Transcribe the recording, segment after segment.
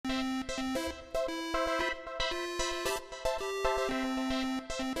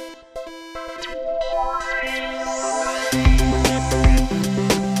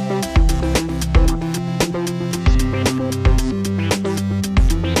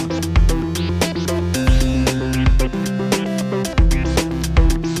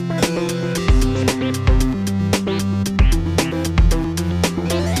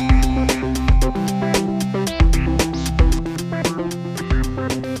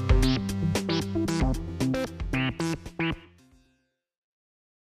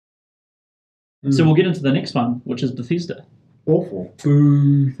So we'll get into the next one, which is Bethesda. Awful.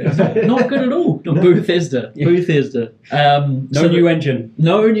 Bethesda. Not good at all. No. Bethesda. Yeah. Bethesda. No new engine.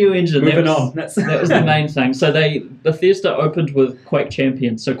 No new engine. Moving on. That was the main thing. So Bethesda opened with Quake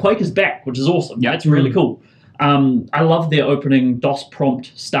Champions. So Quake is back, which is awesome. Yeah, it's really cool. I love their opening DOS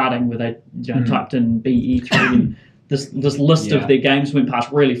prompt starting where they typed in BE3 and this list of their games went past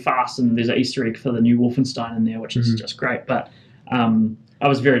really fast, and there's an Easter egg for the new Wolfenstein in there, which is just great. But I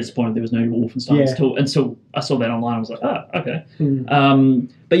was very disappointed there was no Wolfenstein until I saw that online. I was like, oh, okay.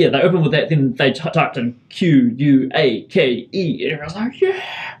 But yeah, they opened with that. Then they typed in QUAKE, and I was like, yeah.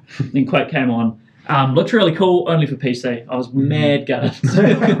 Then Quake came on. Looked really cool, only for PC. I was mad gutted.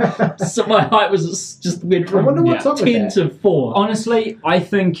 So my height was just went from 10 to 4. Honestly, I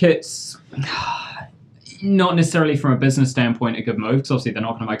think it's not necessarily from a business standpoint a good move, because obviously they're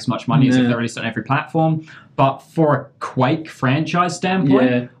not going to make as much money as if they're released on every platform. But for a Quake franchise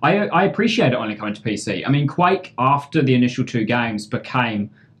standpoint, I appreciate it only coming to PC. I mean, Quake, after the initial 2 games,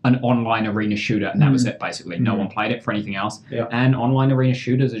 became an online arena shooter, and that was it, basically. No one played it for anything else. And online arena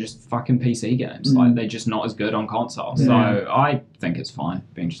shooters are just fucking PC games. Like, they're just not as good on console. So I think it's fine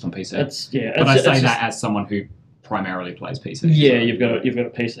being just on PC. But I say that as someone who primarily plays PC. Yeah, so you've got a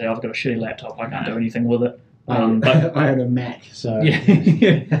PC. I've got a shitty laptop. I can't do anything with it. But I had a Mac, so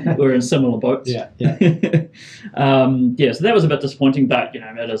we're in similar boats. So that was a bit disappointing, but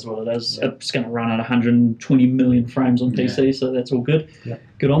it is what it is. It's going to run at 120 million frames on PC, so that's all good.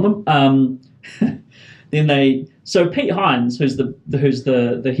 Good on them. Then so Pete Hines, who's the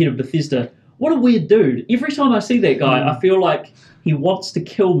head of Bethesda. What a weird dude. Every time I see that guy, I feel like he wants to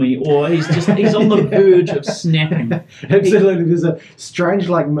kill me, or he's on the verge of snapping. Absolutely. There's a strange,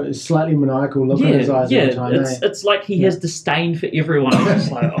 slightly maniacal look in his eyes all the time. It's like he has disdain for everyone. I'm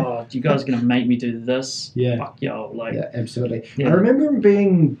just like, oh, you guys are going to make me do this? Fuck y'all. Absolutely. I remember him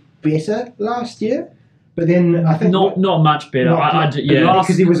being better last year. But then I think not much better.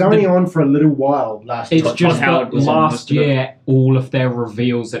 Because he was only on for a little while last year. It's just that last year all of their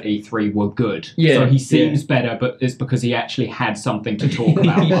reveals at E3 were good. So he seems better, but it's because he actually had something to talk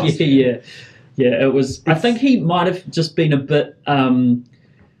about last year. It was. I think he might have just been a bit.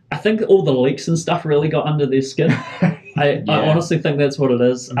 I think all the leaks and stuff really got under their skin. I honestly think that's what it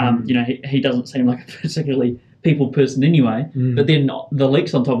is. He doesn't seem like a particularly people person anyway. But then the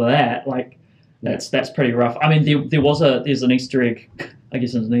leaks on top of that, that's pretty rough. I mean, there's an Easter egg. I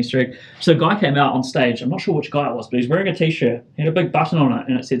guess it's an Easter egg. So a guy came out on stage. I'm not sure which guy it was, but he's wearing a T-shirt. He had a big button on it,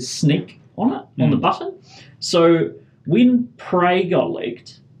 and it said "Sneak" on it, on the button. So when Prey got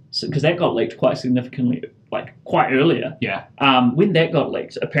leaked, because that got leaked quite significantly, quite earlier. When that got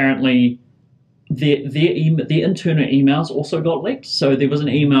leaked, apparently their internal emails also got leaked. So there was an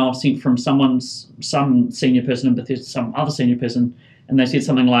email sent from some senior person in Bethesda, some other senior person, and they said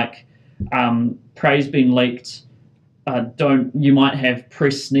something like, Prey's been leaked. You might have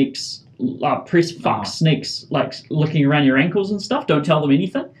press sneaks, sneaks, looking around your ankles and stuff. Don't tell them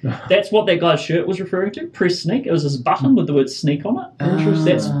anything. That's what that guy's shirt was referring to. Press sneak. It was this button with the word sneak on it.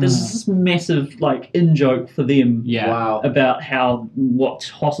 This is this massive in joke for them. About what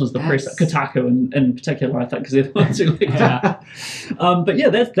tosses the press. Kotaku in particular, I think, because they're the ones who leaked it.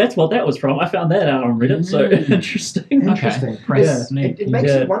 But that's what that was from. I found that out on Reddit. So interesting. Press sneak. It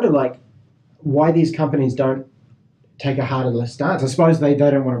makes you wonder, why these companies don't take a harder stance. I suppose they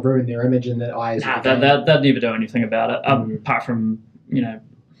don't want to ruin their image in the eyes. They'll never do anything about it. Apart from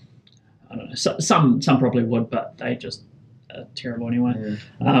I don't know. Some probably would, but they just are terrible anyway.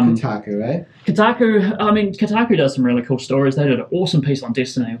 Kotaku, eh? Kotaku does some really cool stories. They did an awesome piece on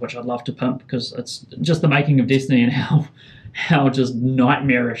Destiny, which I'd love to pimp, because it's just the making of Destiny and how just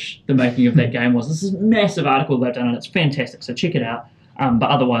nightmarish the making of that game was. This is a massive article they've done, and it's fantastic. So check it out.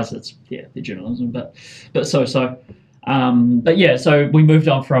 But otherwise, it's the journalism. But so. So we moved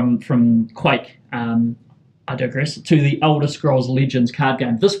on from Quake. I digress, to the Elder Scrolls Legends card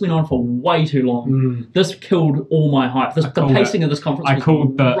game. This went on for way too long. This killed all my hype. The pacing of this conference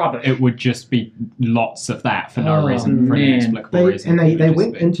was rubbish. It would just be lots of that for no reason, for an inexplicable reason. And they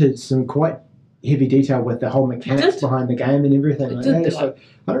went into some quite heavy detail with the whole mechanics behind the game and everything like that. So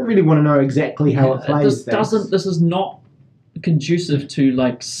I don't really want to know exactly how it plays. This is not conducive to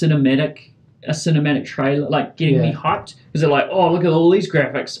like a cinematic trailer, like getting me hyped, because they're like, oh, look at all these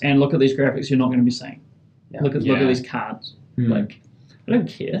graphics, and look at these graphics you're not going to be seeing. Look at these cards. Like, I don't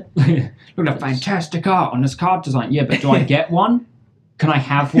care. Look at the fantastic art on this card design. Yeah, but do I get one? Can I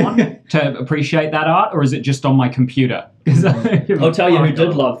have one to appreciate that art, or is it just on my computer? I'll tell you who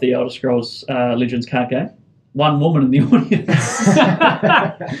did love the Elder Scrolls Legends card game. One woman in the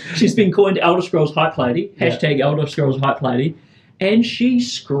audience. She's been coined Elder Scrolls Hype Lady, hashtag Elder Scrolls Hype Lady, and she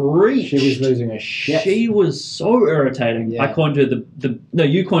screeched. She was losing her shit. She was so irritating. I coined her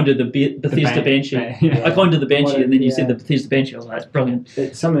you coined her the Bethesda Banshee. I coined her the Banshee, and then you said the Bethesda Banshee. I was like, that's brilliant.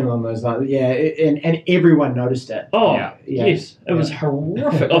 It's something along those lines. Yeah, and everyone noticed it. Oh, yes. It was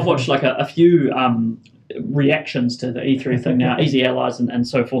horrific. I've watched like a few reactions to the E3 thing now, Easy Allies and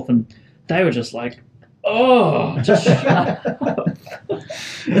so forth, and they were just like, oh, just shut up.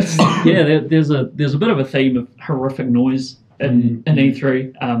 There's a bit of a theme of horrific noise in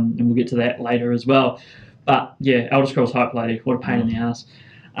E3, and we'll get to that later as well. But yeah, Elder Scrolls Hype Lady, what a pain in the ass.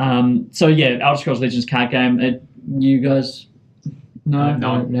 Elder Scrolls Legends card game. You guys, no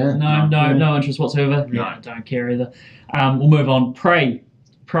interest whatsoever. No, don't care either. We'll move on. Prey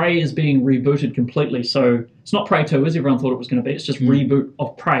is being rebooted completely. So it's not Prey 2 as everyone thought it was going to be. It's just reboot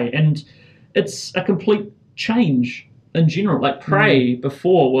of Prey, and it's a complete change in general. Like Prey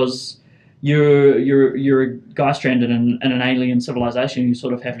before was you're a guy stranded in an alien civilization. You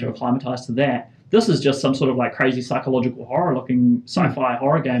sort of have to acclimatize to that. This is just some sort of like crazy psychological horror looking sci-fi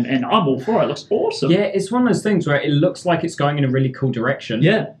horror game, and I'm all for it. It looks awesome. Yeah, it's one of those things where it looks like it's going in a really cool direction.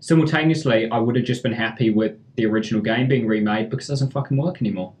 Yeah. Simultaneously, I would have just been happy with the original game being remade because it doesn't fucking work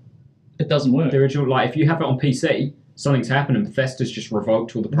anymore. It doesn't work. The original, like, if you have it on PC, something's happened and Bethesda's just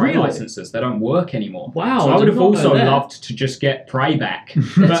revoked all the Prey licenses. They don't work anymore. Wow. So I would have also loved to just get Prey back.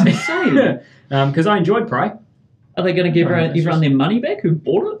 That's insane. Because I enjoyed Prey. Are they going to give everyone their money back who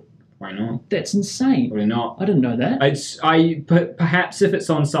bought it? Why not? That's insane. Probably not. I didn't know that. Perhaps if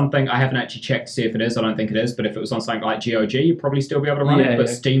it's on something, I haven't actually checked to see if it is. I don't think it is. But if it was on something like GOG, you'd probably still be able to run it. But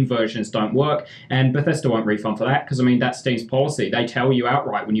Steam versions don't work, and Bethesda won't refund for that because I mean that's Steam's policy. They tell you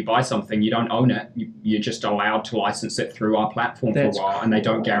outright when you buy something, you don't own it. You're just allowed to license it through our platform for a while, and they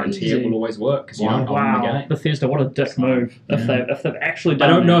don't guarantee it will always work because you don't own the game. Bethesda, what a dick move! If they've actually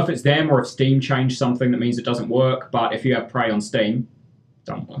done I don't know if it's them or if Steam changed something that means it doesn't work. But if you have Prey on Steam,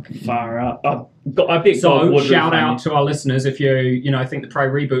 don't work. Far up. I bet so shout out to our listeners if you think the Prey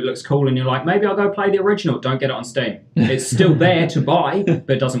reboot looks cool and you're like, maybe I'll go play the original. Don't get it on Steam. It's still there to buy, but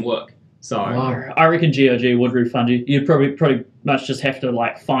it doesn't work. So I reckon GOG would refund you. You'd probably much just have to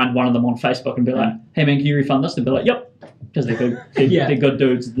like find one of them on Facebook and be like, hey man, can you refund this? They'd be like, yep, because they're good. They're good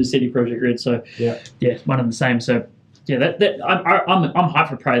dudes. The City Project Red. So yeah, one and the same. So. Yeah, I'm hyped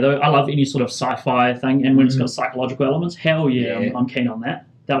for Prey though. I love any sort of sci-fi thing, and when it's got psychological elements, hell yeah, I'm keen on that.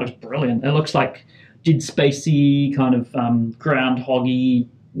 That looks brilliant. It looks like Dead Spacey kind of Groundhog Day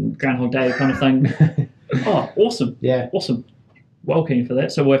kind of thing. Oh, awesome! Yeah, awesome. Well keen for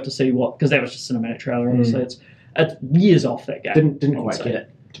that. So we'll have to see because that was just a cinematic trailer. Honestly, it's years off that game. Didn't quite get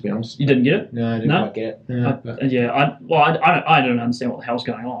it. To be honest, you didn't get it. No, I didn't quite get it. I don't understand what the hell's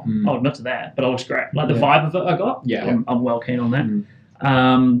going on. I'll admit to that, but it looks great. Like the vibe of it, I got. Yeah, I'm well keen on that.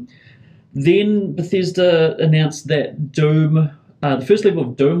 Then Bethesda announced that Doom, the first level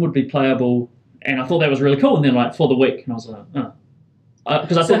of Doom, would be playable, and I thought that was really cool. And then like for the week, and I was like,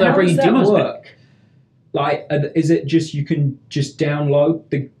 because I thought they were bringing demos back. Like, is it just you can just download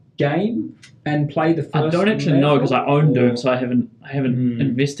the game and play the first? I don't actually know because I own Doom, so I haven't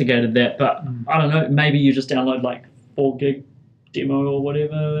investigated that. But I don't know. Maybe you just download like 4 gig demo or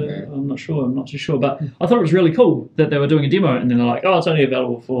whatever. Yeah. I'm not sure. I'm not too sure. But I thought it was really cool that they were doing a demo, and then they're like, "Oh, it's only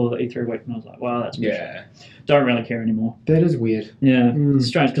available for the E3 week." And I was like, "Wow, that's bullshit." Don't really care anymore. That is weird. Yeah, it's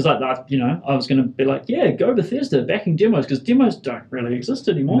strange because I was going to be like, "Yeah, go Bethesda backing demos," because demos don't really exist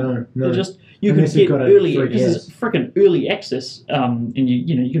anymore. No. They're just you can get early because it's freaking early access, and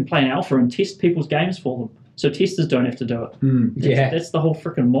you can play an alpha and test people's games for them, so testers don't have to do it. That's the whole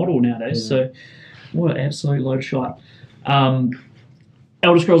freaking model nowadays. So, what an absolute load of shite.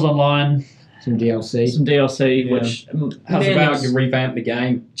 Elder Scrolls Online. Some DLC, which... How's about you revamp the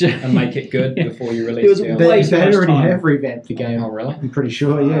game and make it good before you release it? They already have revamped the game. Oh, really? I'm pretty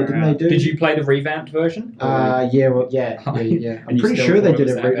sure, didn't they do? Did you play the revamped version? Yeah. I'm pretty sure they did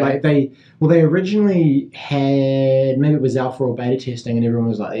it. They originally had, maybe it was alpha or beta testing, and everyone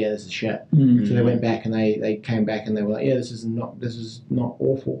was like, yeah, this is shit. So they went back and they came back and they were like, yeah, this is not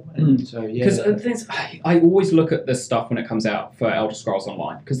awful. And so, yeah. Because I always look at this stuff when it comes out for Elder Scrolls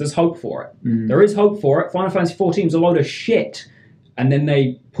Online, because there's hope for it. There is hope for it. Final Fantasy XIV was a load of shit. And then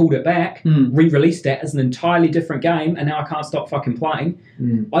they pulled it back, re-released it as an entirely different game, and now I can't stop fucking playing.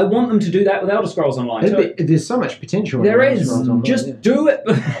 I want them to do that with Elder Scrolls Online too. There's so much potential. There is. Just do it.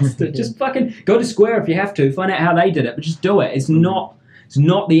 Just fucking go to Square if you have to. Find out how they did it, but just do it. It's not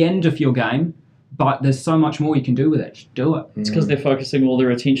the end of your game, but there's so much more you can do with it. Just do it. It's because they're focusing all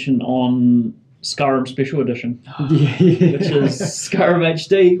their attention on Skyrim Special Edition, which is Skyrim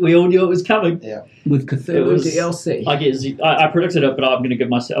HD. We all knew it was coming. Yeah, with Cthulhu DLC. I predicted it, but I'm going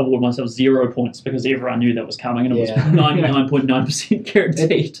to award myself 0 points because everyone knew that was coming, and it was 99.9%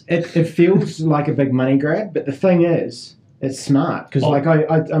 guaranteed. It feels like a big money grab, but the thing is, it's smart because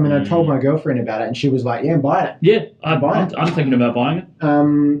I told my girlfriend about it, and she was like, "Yeah, I'm buying it." Yeah, I'm thinking about buying it.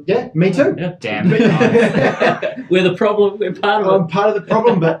 Yeah, me too. Yeah. Damn it. We're the problem. We're part of it. I'm part of the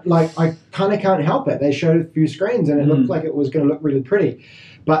problem, but I kind of can't help it. They showed a few screens, and it looked like it was going to look really pretty.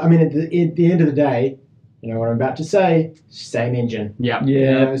 But I mean, at the end of the day, you know what I'm about to say? Same engine. Yeah.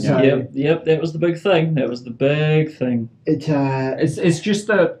 Yep. That was the big thing. It's just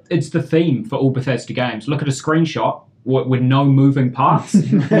the theme for all Bethesda games. Look at a screenshot with no moving parts.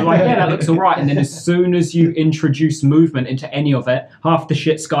 You're like, yeah, that looks all right. And then as soon as you introduce movement into any of it, half the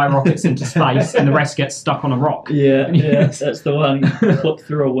shit skyrockets into space and the rest gets stuck on a rock. Yeah, that's the one. You clip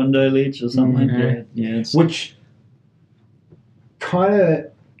through a window ledge or something. Yeah. Which kind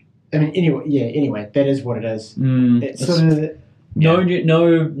of, I mean, anyway, that is what it is. It's sort of...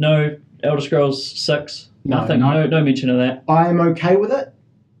 No Elder Scrolls 6. Nothing. No mention of that. I am okay with it,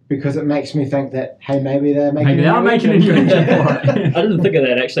 because it makes me think that, hey, maybe they're making a new engine for it. I didn't think of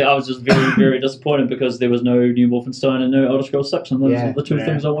that, actually. I was just very, very disappointed because there was no new Wolfenstein and no Elder Scrolls 6, and those are the two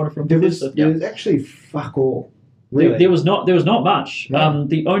things I wanted from Bethesda. There was actually fuck all. Really? There was not much. No.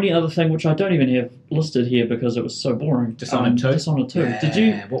 The only other thing, which I don't even have listed here because it was so boring. Dishonored 2? Dishonored 2. Yeah, Did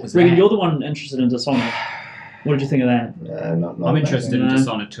you? What was Regan, that? you're the one interested in Dishonored. What did you think of that? I'm interested in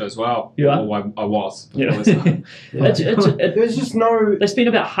Dishonored 2 as well. You are? Oh, I was. Yeah. There's just no... They spent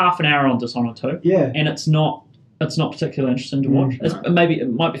about half an hour on Dishonored 2. Yeah. And it's not particularly interesting to watch. Maybe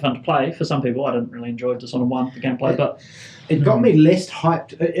it might be fun to play for some people. I didn't really enjoy Dishonored 1, the gameplay, but... It got me less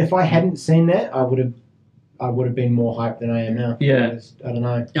hyped. If I hadn't seen that, I would have been more hyped than I am now. Yeah. I don't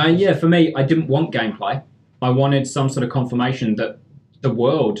know. Yeah, for me, I didn't want gameplay. I wanted some sort of confirmation that the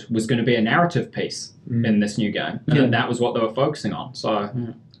world was going to be a narrative piece in this new game. And that was what they were focusing on. So I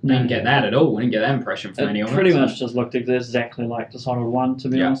didn't get that at all. I didn't get that impression from anyone. It pretty much just looked exactly like Dishonored 1, to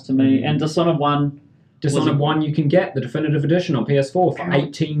be honest to me. And Dishonored 1... Dishonored 1, you can get the definitive edition on PS4 for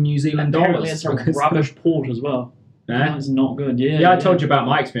 18 New Zealand dollars. Apparently it's a rubbish port as well. It's not good, I told you about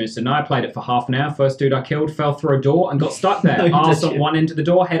my experience, didn't I? I played it for half an hour. First dude I killed fell through a door and got stuck there. Arse on one end of the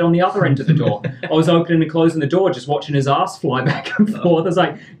door, head on the other end of the door. I was opening and closing the door, just watching his ass fly back and forth. I was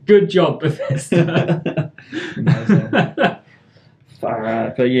like, good job, Bethesda.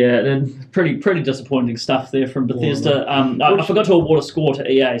 But yeah, then pretty disappointing stuff there from Bethesda. I forgot to award a score to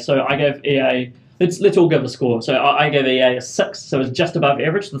EA, so I gave EA... Let's all give a score. So I gave EA a 6, so it's just above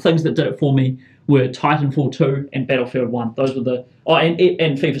average. The things that did it for me were Titanfall 2 and Battlefield 1. Those were the... Oh, and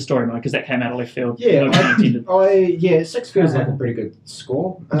FIFA Story Mode, because that came out of left field. Yeah, 6 feels like a pretty good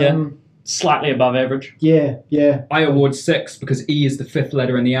score. Slightly above average. Yeah. I award 6 because E is the 5th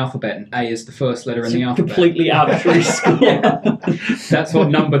letter in the alphabet and A is the first letter in the alphabet. Completely arbitrary score. That's what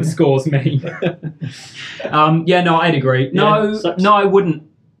numbered scores mean. I'd agree. No, I wouldn't.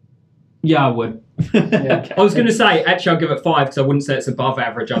 Yeah, I would. Okay. I was going to say, actually, I'll give it 5 because I wouldn't say it's above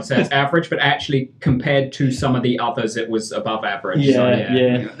average. I'd say it's average, but actually, compared to some of the others, it was above average.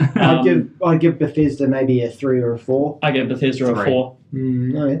 I'd give Bethesda maybe a 3 or a 4. I gave Bethesda a 4.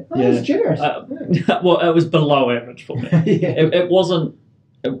 That's generous. Well, it was below average for me. It wasn't,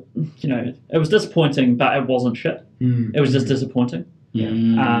 it was disappointing, but it wasn't shit. It was just disappointing.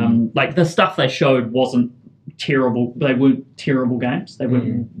 Like the stuff they showed wasn't terrible. They weren't terrible games. They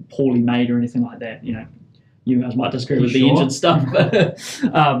weren't poorly made or anything like that. You guys might disagree with the engine stuff, but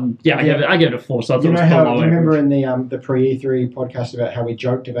I gave it a 4. So I thought it was below average. Do you remember in the pre-E3 podcast about how we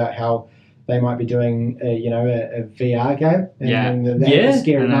joked about how they might be doing a VR game and the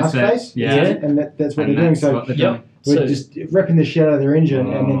scary mask face? And that's what they're doing. So we're just ripping the shit out of their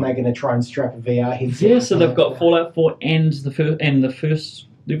engine, and then they're going to try and strap a VR headset. Yeah, so they've got Fallout 4 and the first.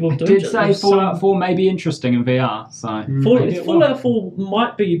 It did say Fallout 4 may be interesting in VR. So Fallout 4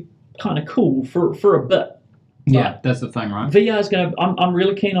 might be kind of cool for a bit. Yeah, that's the thing, right? VR is going to... I'm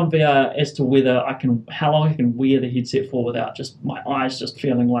really keen on VR as to how long I can wear the headset for without just my eyes just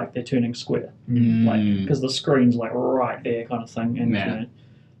feeling like they're turning square. Because the screen's like right there kind of thing. And I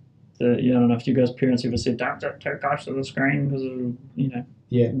don't know if you guys' parents ever said, don't take eyes to the screen because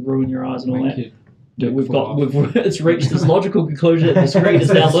ruin your eyes and all Make that. it It's reached this logical conclusion that the screen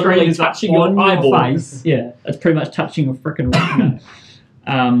is now literally touching your eyeball. face. Yeah, it's pretty much touching your freaking retina.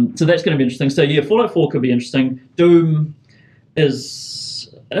 So that's going to be interesting. So yeah, Fallout 4 could be interesting. Doom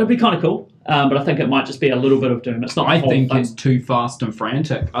it'll be kind of cool, but I think it might just be a little bit of Doom. It's not. I think it's too fast and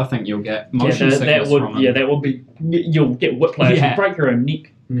frantic. I think you'll get motion sickness from it. Yeah, that would be. You'll get whiplash. Yeah. You'll break your own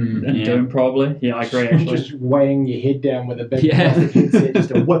neck. In Doom, probably. Yeah, I agree. Actually, just weighing your head down with a big plastic headset just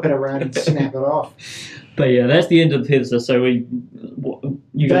to whip it around and snap it off. But yeah, that's the end of Bethesda. So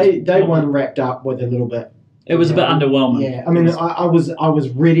day one wrapped up with a little bit. It was a bit underwhelming. Yeah, I mean, I was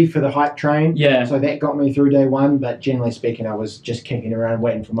ready for the hype train. Yeah. So that got me through day one, but generally speaking, I was just kicking around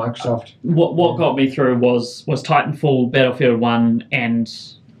waiting for Microsoft. What got me through was Titanfall, Battlefield 1, and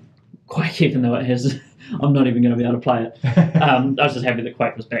Quake, even though it has. I'm not even going to be able to play it. I was just happy that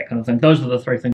Quake was back, kind of thing. Those were the three things